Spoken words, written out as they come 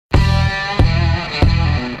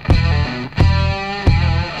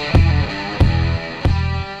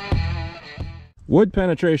Wood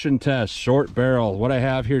penetration test, short barrel. What I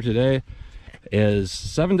have here today is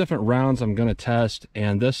 7 different rounds I'm going to test,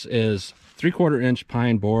 and this is 3/4 inch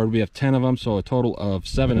pine board. We have 10 of them, so a total of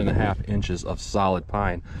 7.5 inches of solid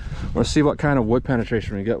pine. Let's see what kind of wood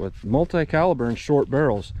penetration we get with multi-caliber and short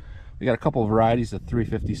barrels. We got a couple of varieties of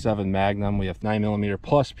 357 Magnum. We have 9mm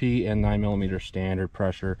plus P and 9mm standard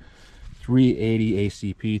pressure, 380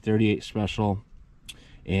 ACP, 38 special,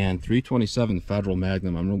 and 327 Federal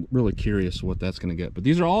Magnum. I'm really curious what that's going to get. But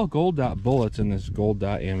these are all gold dot bullets in this gold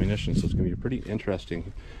dot ammunition, so it's going to be pretty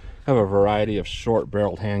interesting. Have a variety of short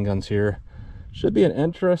barreled handguns here. Should be an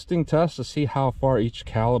interesting test to see how far each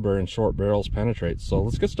caliber and short barrels penetrate. So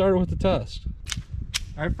let's get started with the test.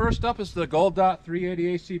 All right, first up is the gold dot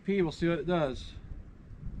 380 ACP. We'll see what it does.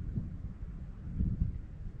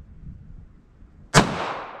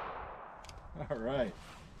 All right.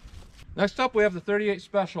 Next up, we have the 38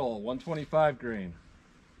 special 125 grain.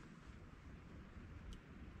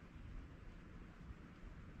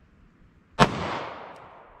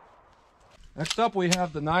 Next up, we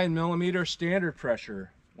have the 9mm standard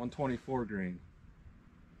pressure 124 grain.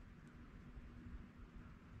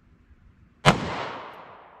 Next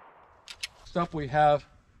up, we have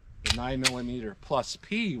the 9mm plus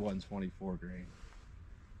P 124 grain.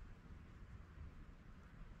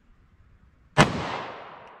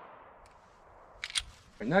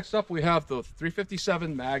 Next up, we have the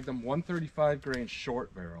 357 Magnum 135 grain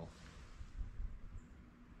short barrel.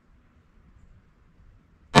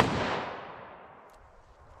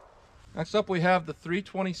 Next up, we have the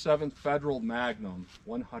 327 Federal Magnum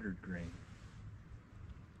 100 grain.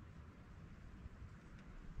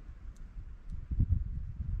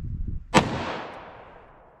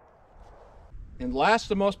 And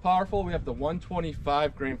last and most powerful, we have the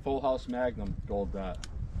 125 grain Full House Magnum gold dot.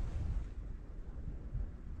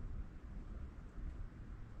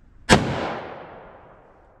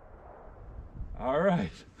 All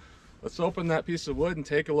right, let's open that piece of wood and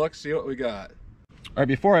take a look, see what we got. All right,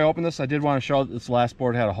 before I open this, I did want to show that this last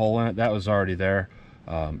board had a hole in it. That was already there.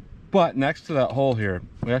 But next to that hole here,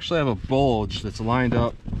 we actually have a bulge that's lined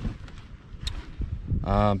up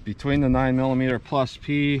between the 9mm plus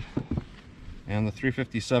P and the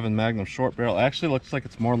 357 Magnum short barrel. It actually looks like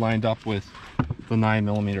it's more lined up with the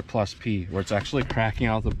 9mm plus P, where it's actually cracking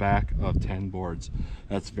out the back of 10 boards.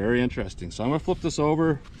 That's very interesting. So I'm gonna flip this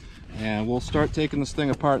over and we'll start taking this thing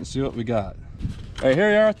apart and see what we got. All right, here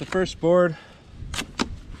we are at the first board.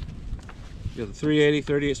 You got the 380,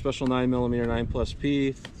 38 special 9mm 9 plus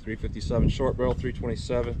P, 357 short barrel,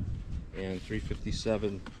 327, and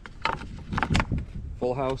 357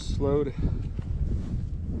 full house load.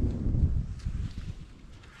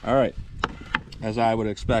 All right, as I would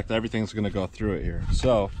expect, everything's gonna go through it here.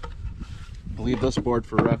 So, I'll leave this board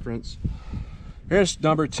for reference. Here's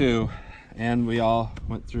number 2. And we all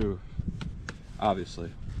went through,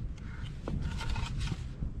 obviously.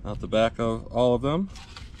 Out the back of all of them.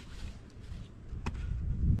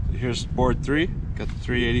 Here's board 3. Got the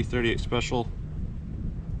 380 38 special.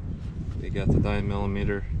 We got the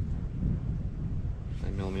 9mm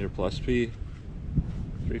plus P,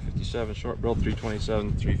 357 short barrel,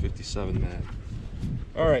 327, 357 mag.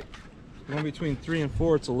 All right, going between 3 and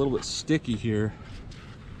 4, it's a little bit sticky here.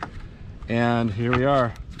 And here we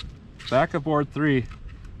are. Back of board 3,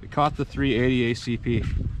 we caught the 380 ACP.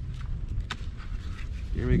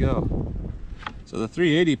 Here we go. So the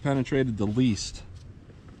 380 penetrated the least.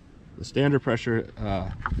 The standard pressure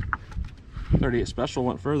 38 special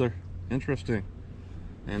went further. Interesting.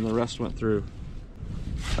 And the rest went through.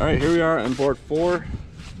 All right, here we are on board 4.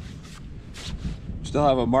 Still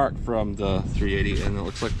have a mark from the 380, and it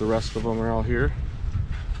looks like the rest of them are all here.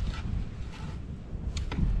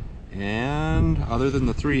 And other than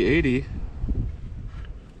the 380,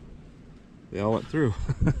 they all went through.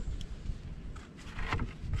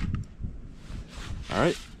 All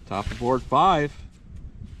right, top of board 5.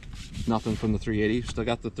 Nothing from the 380. Still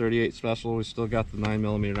got the 38 special. We still got the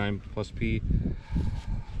 9mm 9 plus P.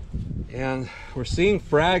 And we're seeing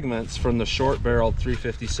fragments from the short barreled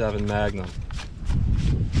 357 Magnum.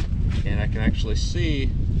 And I can actually see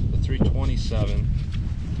the 327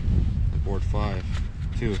 at board 5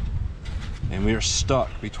 too. And we are stuck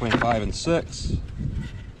between 5 and 6.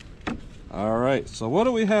 All right, so what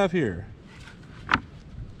do we have here?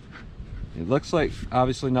 It looks like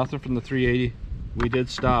obviously nothing from the 380. We did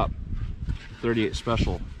stop 38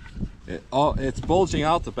 special. It's bulging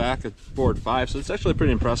out the back of board 5, so it's actually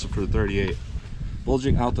pretty impressive for the 38.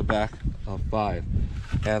 Bulging out the back of 5.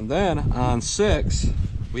 And then on 6,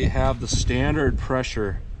 we have the standard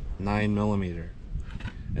pressure 9mm.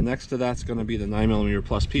 And next to that's going to be the 9mm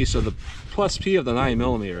plus P. So the plus P of the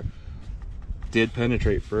 9mm did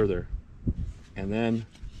penetrate further. And then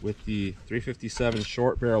with the 357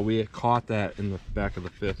 short barrel, we had caught that in the back of the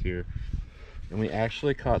fifth here. And we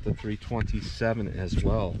actually caught the 327 as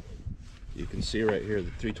well. You can see right here,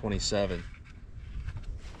 the 327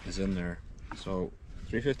 is in there. So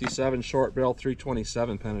 357 short barrel,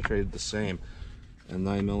 327 penetrated the same. And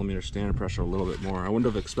 9mm standard pressure a little bit more. I wouldn't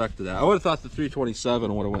have expected that. I would have thought the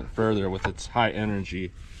 327 would have went further with its high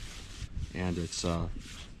energy and its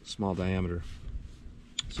small diameter.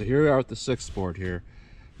 So here we are with the 6th board here.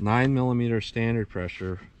 9mm standard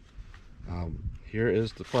pressure. Here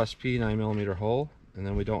is the plus P 9mm hole, and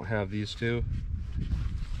then we don't have these two,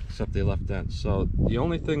 except they left dents. So the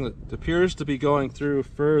only thing that appears to be going through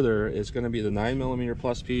further is going to be the 9mm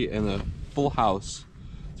plus P and the full house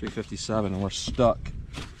 357, and we're stuck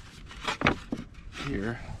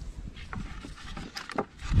here.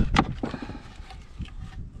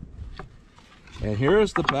 And here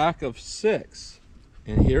is the back of 6,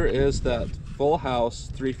 and here is that full house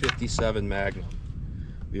 357 Magnum.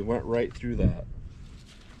 We went right through that.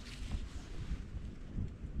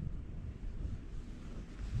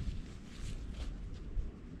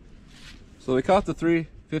 So we caught the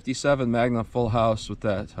 357 Magnum full house with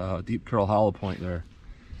that deep curl hollow point there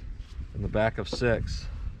in the back of 6.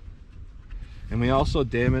 And we also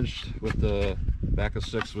damaged with the back of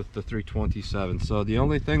 6 with the 327. So the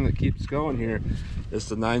only thing that keeps going here is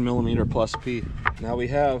the 9mm plus P. Now we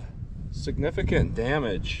have significant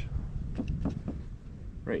damage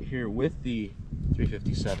right here with the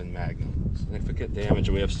 357 Magnum. Significant damage.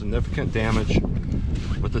 We have significant damage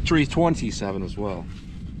with the 327 as well.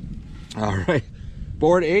 All right,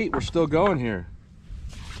 board 8, we're still going here.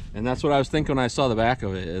 And that's what I was thinking when I saw the back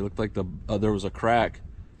of it. It looked like there was a crack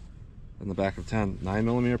in the back of 10.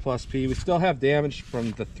 9mm plus P. We still have damage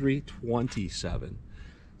from the 327.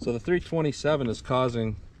 So the 327 is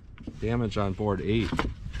causing damage on board 8.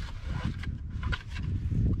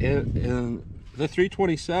 And the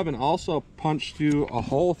 327 also punched through a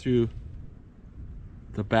hole through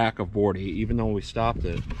the back of board 8, even though we stopped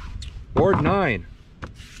it. Board 9,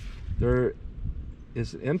 there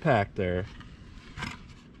is impact there.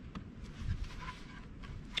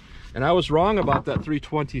 And I was wrong about that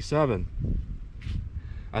 327.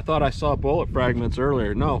 I thought I saw bullet fragments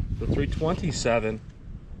earlier. No, the 327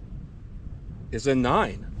 is in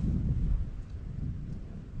 9.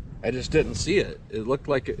 I just didn't see it. It looked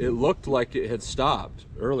like it had stopped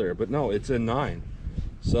earlier, but no, it's in 9.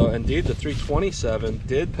 So indeed, the 327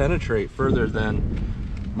 did penetrate further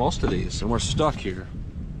than most of these, and we're stuck here.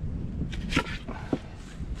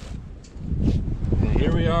 And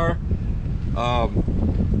here we are,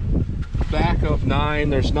 back of 9.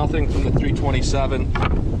 There's nothing from the 327.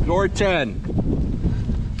 Board 10,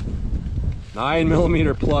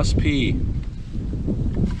 9mm plus P.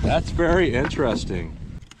 That's very interesting.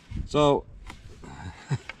 So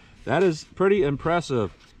that is pretty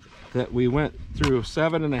impressive that we went through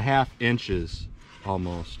 7.5 inches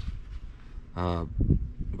almost,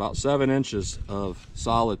 about 7 inches of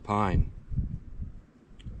solid pine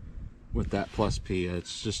with that plus P.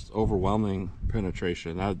 It's just overwhelming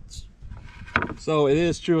penetration. So it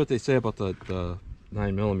is true what they say about the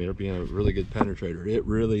 9mm being a really good penetrator. It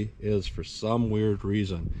really is, for some weird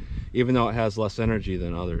reason, even though it has less energy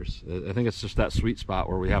than others. I think it's just that sweet spot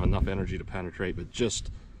where we have enough energy to penetrate, but just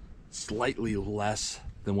slightly less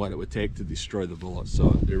than what it would take to destroy the bullet.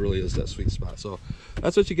 So it really is that sweet spot. So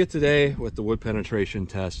that's what you get today with the wood penetration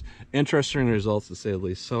test. Interesting results, to say the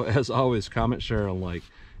least. So as always, comment, share, and like,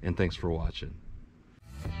 and thanks for watching.